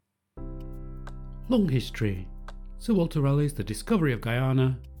Long History. Sir Walter Raleigh's The Discovery of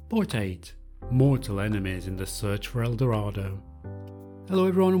Guiana, Part 8. Mortal Enemies in the Search for El Dorado. Hello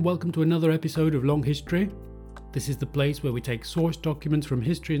everyone and welcome to another episode of Long History. This is the place where we take source documents from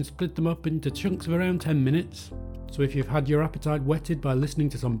history and split them up into chunks of around 10 minutes. So if you've had your appetite whetted by listening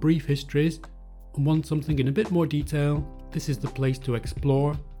to some brief histories and want something in a bit more detail, this is the place to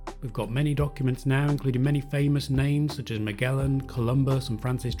explore. We've got many documents now, including many famous names such as Magellan, Columbus and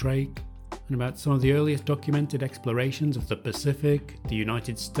Francis Drake, and about some of the earliest documented explorations of the Pacific, the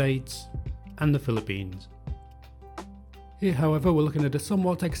United States and the Philippines. Here, however, we're looking at a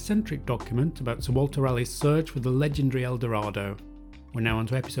somewhat eccentric document about Sir Walter Raleigh's search for the legendary El Dorado. We're now on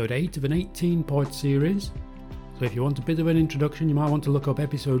to episode 8 of an 18-part series, so if you want a bit of an introduction you might want to look up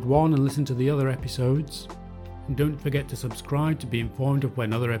episode 1 and listen to the other episodes. And don't forget to subscribe to be informed of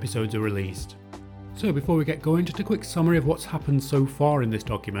when other episodes are released. So before we get going, just a quick summary of what's happened so far in this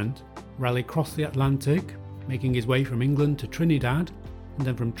document. Raleigh crossed the Atlantic, making his way from England to Trinidad, and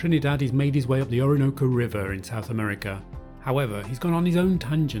then from Trinidad he's made his way up the Orinoco River in South America. However, he's gone on his own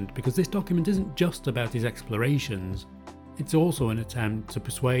tangent because this document isn't just about his explorations. It's also an attempt to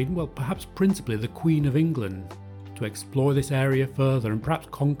persuade, well, perhaps principally the Queen of England, to explore this area further and perhaps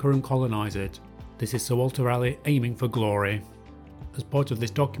conquer and colonise it. This is Sir Walter Raleigh aiming for glory. As part of this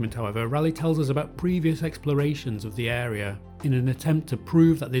document, however, Raleigh tells us about previous explorations of the area in an attempt to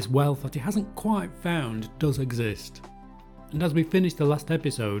prove that this wealth that he hasn't quite found does exist. And as we finished the last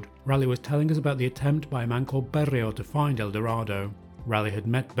episode, Raleigh was telling us about the attempt by a man called Berreo to find El Dorado. Raleigh had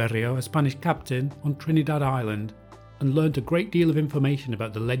met Berreo, a Spanish captain, on Trinidad Island and learned a great deal of information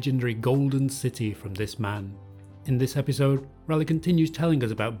about the legendary Golden City from this man. In this episode, Raleigh continues telling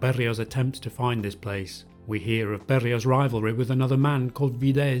us about Berreo's attempts to find this place. We hear of Berreo's rivalry with another man called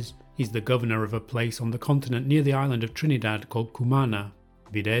Vides. He's the governor of a place on the continent near the island of Trinidad called Cumana.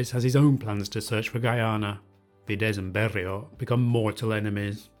 Vides has his own plans to search for Guiana. Vides and Berreo become mortal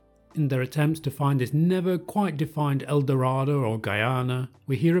enemies. In their attempts to find this never quite defined El Dorado or Guiana,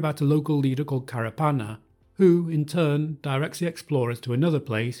 we hear about a local leader called Carapana, who, in turn, directs the explorers to another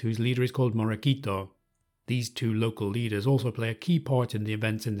place whose leader is called Moraquito. These two local leaders also play a key part in the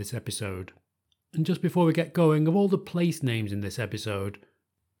events in this episode. And just before we get going, of all the place names in this episode,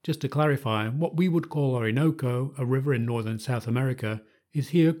 just to clarify, what we would call Orinoco, a river in northern South America, is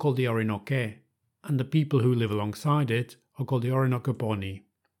here called the Orinoque, and the people who live alongside it are called the Orinoqueponi.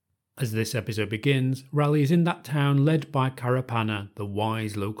 As this episode begins, Raleigh is in that town led by Carapana, the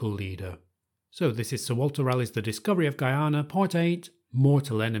wise local leader. So this is Sir Walter Raleigh's The Discovery of Guiana, Part 8,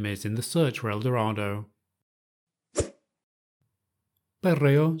 Mortal Enemies in the Search for El Dorado.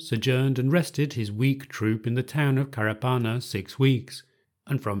 Berreo sojourned and rested his weak troop in the town of Carapana 6 weeks,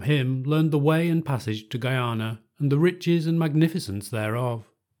 and from him learned the way and passage to Guiana and the riches and magnificence thereof.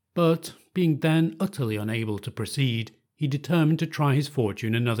 But, being then utterly unable to proceed, he determined to try his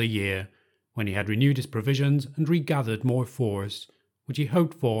fortune another year, when he had renewed his provisions and regathered more force, which he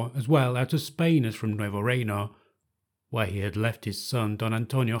hoped for as well out of Spain as from Nuevo Reino, where he had left his son Don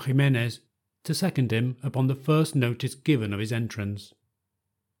Antonio Jimenez to second him upon the first notice given of his entrance.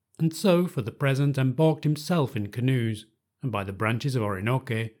 And so for the present embarked himself in canoes, and by the branches of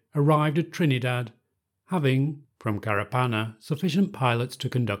Orinoque arrived at Trinidad, having, from Carapana, sufficient pilots to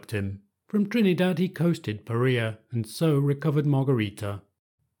conduct him. From Trinidad he coasted Berreo, and so recovered Margarita.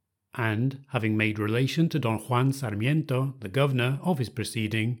 And, having made relation to Don Juan Sarmiento, the governor, of his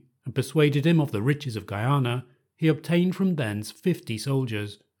proceeding, and persuaded him of the riches of Guiana, he obtained from thence 50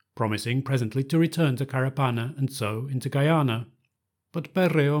 soldiers, promising presently to return to Carapana and so into Guiana. But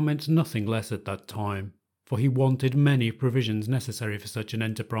Berreo meant nothing less at that time, for he wanted many provisions necessary for such an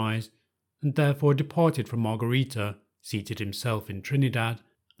enterprise, and therefore departed from Margarita, seated himself in Trinidad,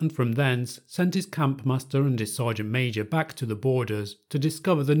 and from thence sent his campmaster and his sergeant major back to the borders to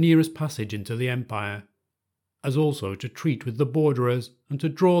discover the nearest passage into the empire, as also to treat with the borderers and to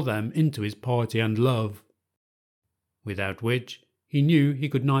draw them into his party and love, without which he knew he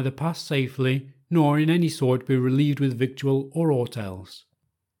could neither pass safely nor in any sort be relieved with victual or aught else.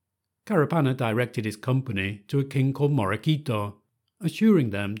 Carapana directed his company to a king called Moraquito, assuring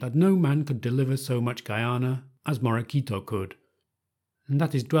them that no man could deliver so much Guiana as Moraquito could, and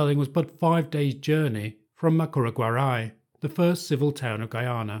that his dwelling was but 5 days' journey from Macuraguaray, the first civil town of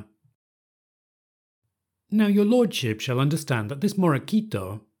Guiana. Now your lordship shall understand that this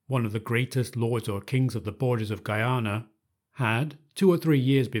Moraquito, one of the greatest lords or kings of the borders of Guiana, had, 2 or 3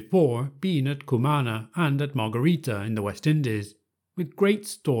 years before, been at Cumana and at Margarita in the West Indies, with great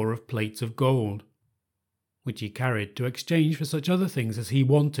store of plates of gold, which he carried to exchange for such other things as he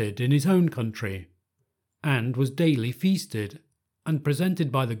wanted in his own country, and was daily feasted, and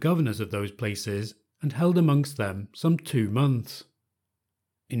presented by the governors of those places, and held amongst them some 2 months.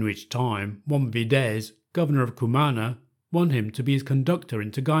 In which time one Videz, governor of Cumana, won him to be his conductor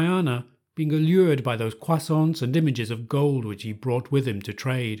into Guiana, being allured by those croissants and images of gold which he brought with him to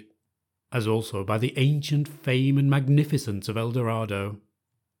trade, as also by the ancient fame and magnificence of El Dorado.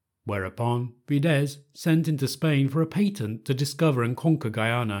 Whereupon Videz sent into Spain for a patent to discover and conquer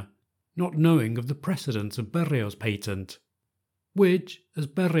Guiana, not knowing of the precedence of Berreo's patent, which, as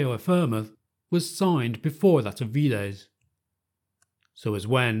Berreo affirmeth, was signed before that of Videz. So as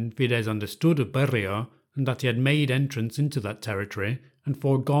when Videz understood of Berreo, and that he had made entrance into that territory, and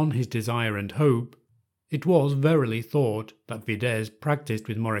foregone his desire and hope, it was verily thought that Videz practised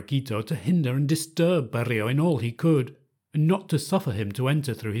with Morequito to hinder and disturb Berreo in all he could, and not to suffer him to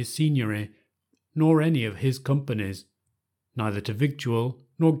enter through his seigneury, nor any of his companies, neither to victual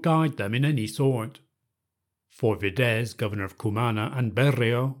nor guide them in any sort. For Videz, governor of Cumana, and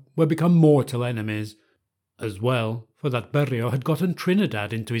Berreo were become mortal enemies, as well for that Berreo had gotten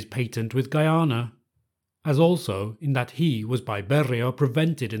Trinidad into his patent with Guiana, as also in that he was by Berreo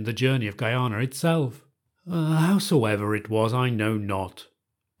prevented in the journey of Guiana itself. Howsoever it was, I know not.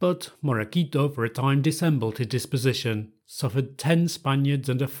 But Morequito for a time dissembled his disposition, suffered 10 Spaniards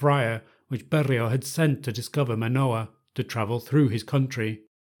and a friar which Berreo had sent to discover Manoa, to travel through his country,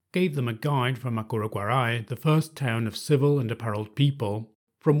 gave them a guide from Macuraguaray, the first town of civil and apparelled people,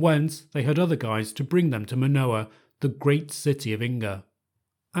 from whence they had other guides to bring them to Manoa, the great city of Inga.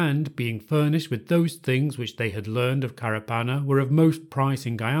 And being furnished with those things which they had learned of Carapana were of most price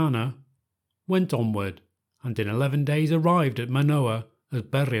in Guiana, went onward, and in 11 days arrived at Manoa, as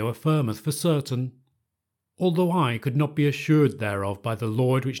Berreo affirmeth for certain, although I could not be assured thereof by the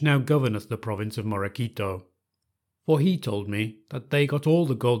lord which now governeth the province of Morequito. For he told me that they got all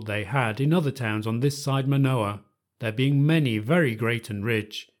the gold they had in other towns on this side Manoa, there being many very great and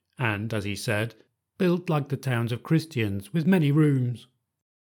rich, and, as he said, built like the towns of Christians, with many rooms.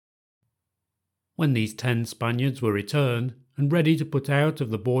 When these 10 Spaniards were returned, and ready to put out of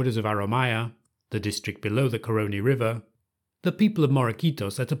the borders of Aromaya, the district below the Caroni River, the people of Morequito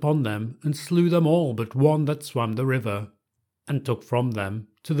set upon them, and slew them all but one that swam the river, and took from them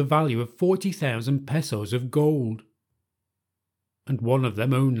to the value of 40,000 pesos of gold. And one of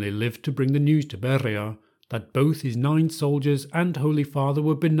them only lived to bring the news to Berreo, that both his 9 soldiers and holy father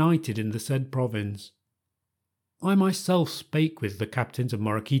were benighted in the said province. I myself spake with the captains of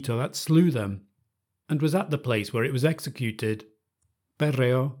Morequito that slew them, and was at the place where it was executed.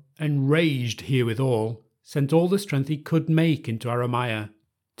 Berreo, enraged herewithal, sent all the strength he could make into Aromaya,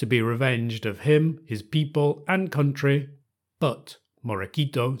 to be revenged of him, his people, and country, but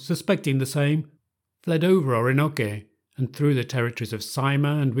Morequito, suspecting the same, fled over Orinoque, and through the territories of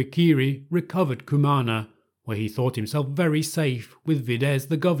Saima and Wikiri recovered Cumana, where he thought himself very safe with Videz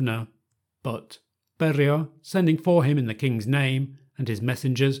the governor. But Berreo, sending for him in the king's name, and his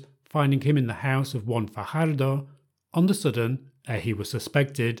messengers finding him in the house of one Fajardo, on the sudden, ere he was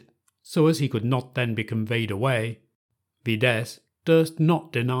suspected, so as he could not then be conveyed away, Videz durst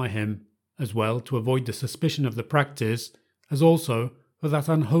not deny him, as well to avoid the suspicion of the practice, as also for that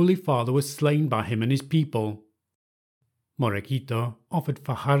unholy father was slain by him and his people. Morequito offered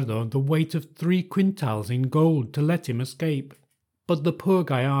Fajardo the weight of 3 quintals in gold to let him escape, but the poor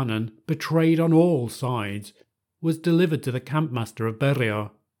Guianan, betrayed on all sides, was delivered to the campmaster of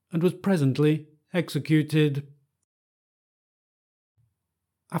Berreo, and was presently executed.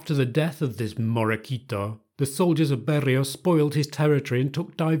 After the death of this Morequito, the soldiers of Berreo spoiled his territory and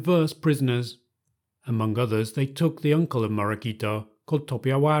took divers prisoners. Among others they took the uncle of Morequito, called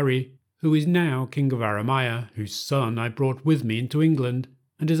Topiawari, who is now king of Aromaya, whose son I brought with me into England,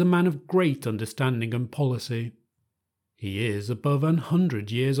 and is a man of great understanding and policy. He is above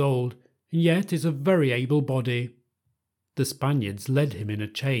 100 years old, and yet is a very able body. The Spaniards led him in a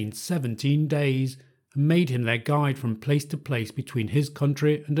chain 17 days, and made him their guide from place to place between his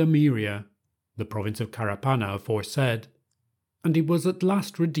country and Amiria, the province of Carapana aforesaid, and he was at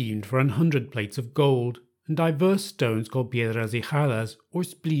last redeemed for 100 plates of gold, and divers stones called piedras hijadas, or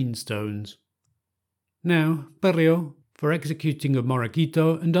spleen stones. Now Berreo, for executing of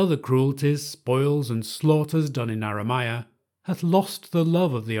Morequito and other cruelties, spoils, and slaughters done in Aromaya, hath lost the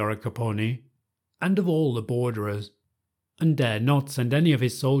love of the Oricaponi, and of all the borderers, and dare not send any of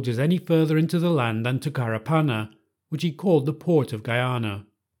his soldiers any further into the land than to Carapana, which he called the port of Guiana.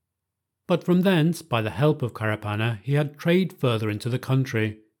 But from thence, by the help of Carapana, he had trade further into the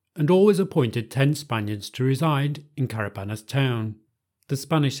country, and always appointed 10 Spaniards to reside in Carapana's town, the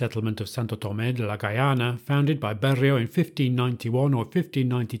Spanish settlement of Santo Tomé de la Guiana, founded by Berreo in 1591 or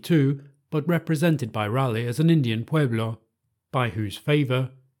 1592, but represented by Raleigh as an Indian pueblo, by whose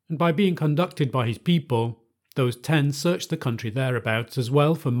favour, and by being conducted by his people, those 10 searched the country thereabouts as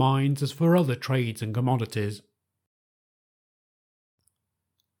well for mines as for other trades and commodities.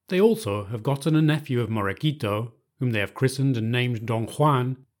 They also have gotten a nephew of Morequito, whom they have christened and named Don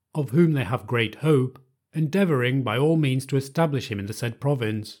Juan, of whom they have great hope, endeavouring by all means to establish him in the said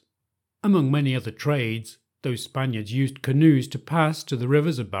province. Among many other trades, those Spaniards used canoes to pass to the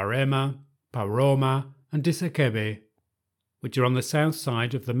rivers of Barema, Paroma, and Disekebe, which are on the south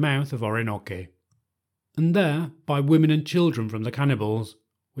side of the mouth of Orinoque, and there buy women and children from the cannibals,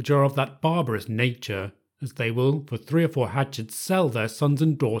 which are of that barbarous nature, as they will for 3 or 4 hatchets sell their sons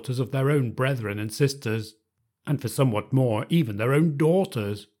and daughters of their own brethren and sisters, and for somewhat more even their own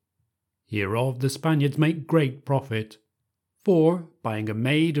daughters. Hereof the Spaniards make great profit, for, buying a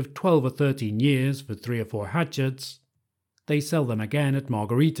maid of 12 or 13 years for 3 or 4 hatchets, they sell them again at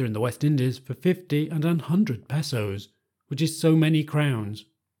Margarita in the West Indies for 50 and 100 pesos, which is so many crowns.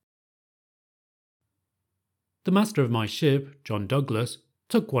 The master of my ship, John Douglas,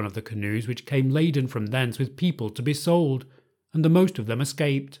 took one of the canoes which came laden from thence with people to be sold, and the most of them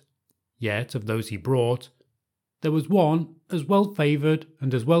escaped. Yet of those he brought, there was one as well favoured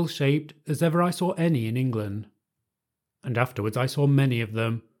and as well shaped as ever I saw any in England. And afterwards I saw many of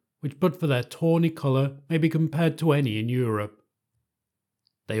them, which but for their tawny colour may be compared to any in Europe.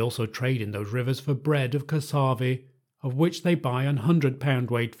 They also trade in those rivers for bread of cassave, of which they buy 100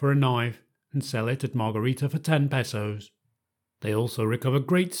 pound weight for a knife, and sell it at Margarita for 10 pesos. They also recover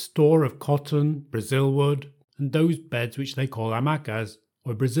great store of cotton, Brazil wood, and those beds which they call hamacas,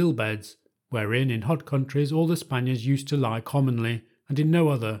 or Brazil beds, wherein in hot countries all the Spaniards used to lie commonly, and in no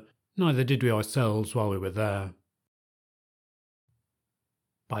other, neither did we ourselves while we were there.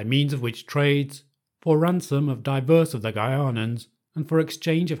 By means of which trades, for ransom of divers of the Guianans, and for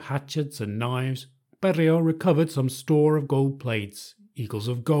exchange of hatchets and knives, Berreo recovered some store of gold plates, eagles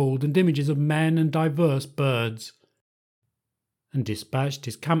of gold, and images of men and divers birds, and dispatched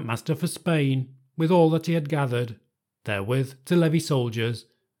his campmaster for Spain, with all that he had gathered, therewith to levy soldiers,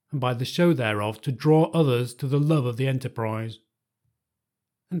 and by the show thereof to draw others to the love of the enterprise.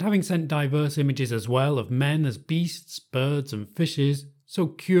 And having sent divers images as well of men as beasts, birds, and fishes, so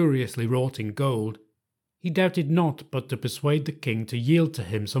curiously wrought in gold, he doubted not but to persuade the king to yield to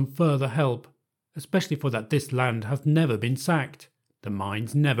him some further help, especially for that this land hath never been sacked, the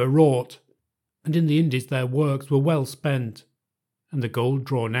mines never wrought, and in the Indies their works were well spent, and the gold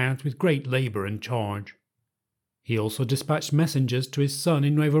drawn out with great labour and charge. He also dispatched messengers to his son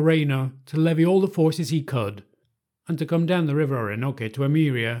in Nuevo Reino to levy all the forces he could, and to come down the river Orinoque to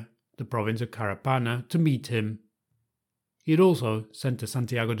Emiria, the province of Carapana, to meet him. He had also sent to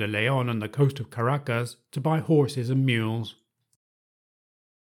Santiago de Leon on the coast of Caracas to buy horses and mules.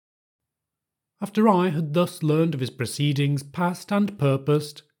 After I had thus learned of his proceedings past and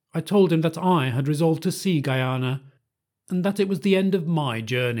purposed, I told him that I had resolved to see Guiana, and that it was the end of my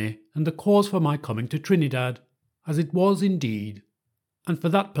journey and the cause for my coming to Trinidad, as it was indeed, and for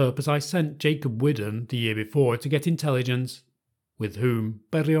that purpose I sent Jacob Whiddon the year before to get intelligence, with whom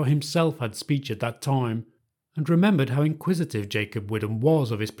Berreo himself had speech at that time, and remembered how inquisitive Jacob Whiddon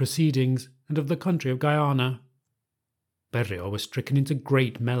was of his proceedings and of the country of Guiana. Berreo was stricken into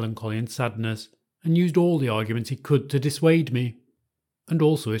great melancholy and sadness, and used all the arguments he could to dissuade me, and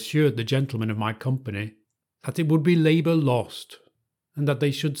also assured the gentlemen of my company that it would be labour lost, and that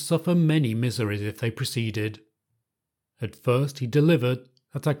they should suffer many miseries if they proceeded. At first he delivered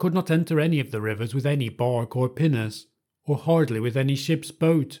that I could not enter any of the rivers with any bark or pinnace, or hardly with any ship's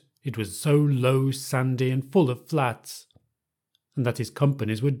boat, it was so low, sandy, and full of flats, and that his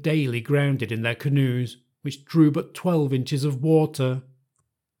companies were daily grounded in their canoes, which drew but 12 inches of water.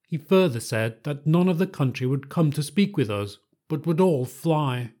 He further said that none of the country would come to speak with us, but would all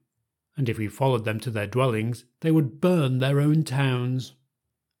fly, and if we followed them to their dwellings, they would burn their own towns.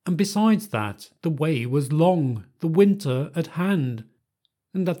 And besides that, the way was long, the winter at hand,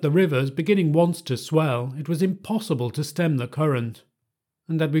 and that the rivers beginning once to swell, it was impossible to stem the current,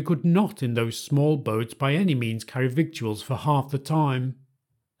 and that we could not in those small boats by any means carry victuals for half the time,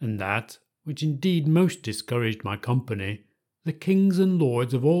 and that, which indeed most discouraged my company, the kings and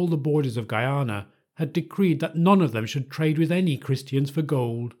lords of all the borders of Guiana had decreed that none of them should trade with any Christians for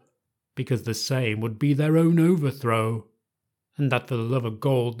gold, because the same would be their own overthrow, and that for the love of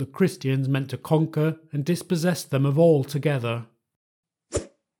gold the Christians meant to conquer and dispossess them of all together.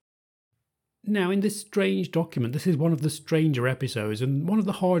 Now, in this strange document, this is one of the stranger episodes and one of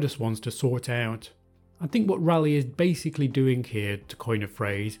the hardest ones to sort out. I think what Raleigh is basically doing here, to coin a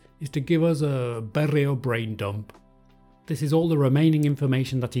phrase, is to give us a Berreo brain dump. This is all the remaining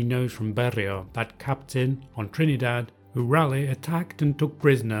information that he knows from Berreo, that captain on Trinidad, who Raleigh attacked and took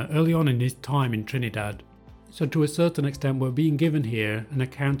prisoner early on in his time in Trinidad. So to a certain extent we're being given here an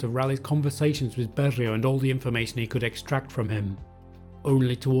account of Raleigh's conversations with Berreo and all the information he could extract from him.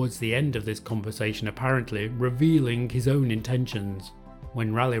 Only towards the end of this conversation apparently revealing his own intentions.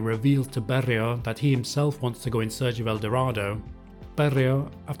 When Raleigh reveals to Berreo that he himself wants to go in search of El Dorado, Berreo,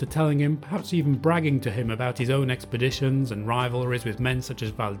 after telling him, perhaps even bragging to him about his own expeditions and rivalries with men such as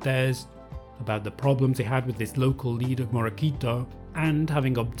Valdez, about the problems he had with this local leader Moraquito, and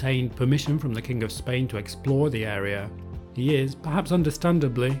having obtained permission from the King of Spain to explore the area, he is, perhaps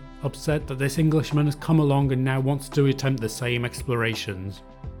understandably, upset that this Englishman has come along and now wants to attempt the same explorations,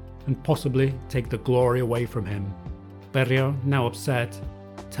 and possibly take the glory away from him. Berreo, now upset,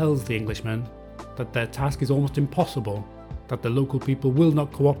 tells the Englishman that their task is almost impossible, that the local people will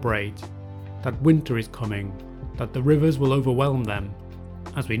not cooperate, that winter is coming, that the rivers will overwhelm them.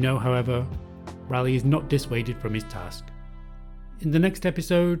 As we know, however, Raleigh is not dissuaded from his task. In the next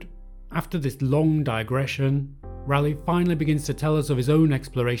episode, after this long digression, Raleigh finally begins to tell us of his own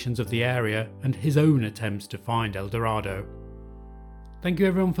explorations of the area and his own attempts to find El Dorado. Thank you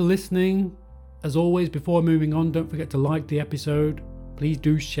everyone for listening. As always, before moving on, don't forget to like the episode. Please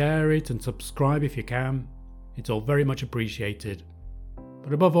do share it and subscribe if you can. It's all very much appreciated.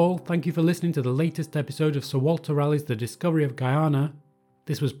 But above all, thank you for listening to the latest episode of Sir Walter Raleigh's The Discovery of Guiana.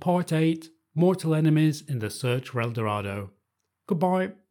 This was Part 8, Mortal Enemies in the Search for El Dorado. Goodbye.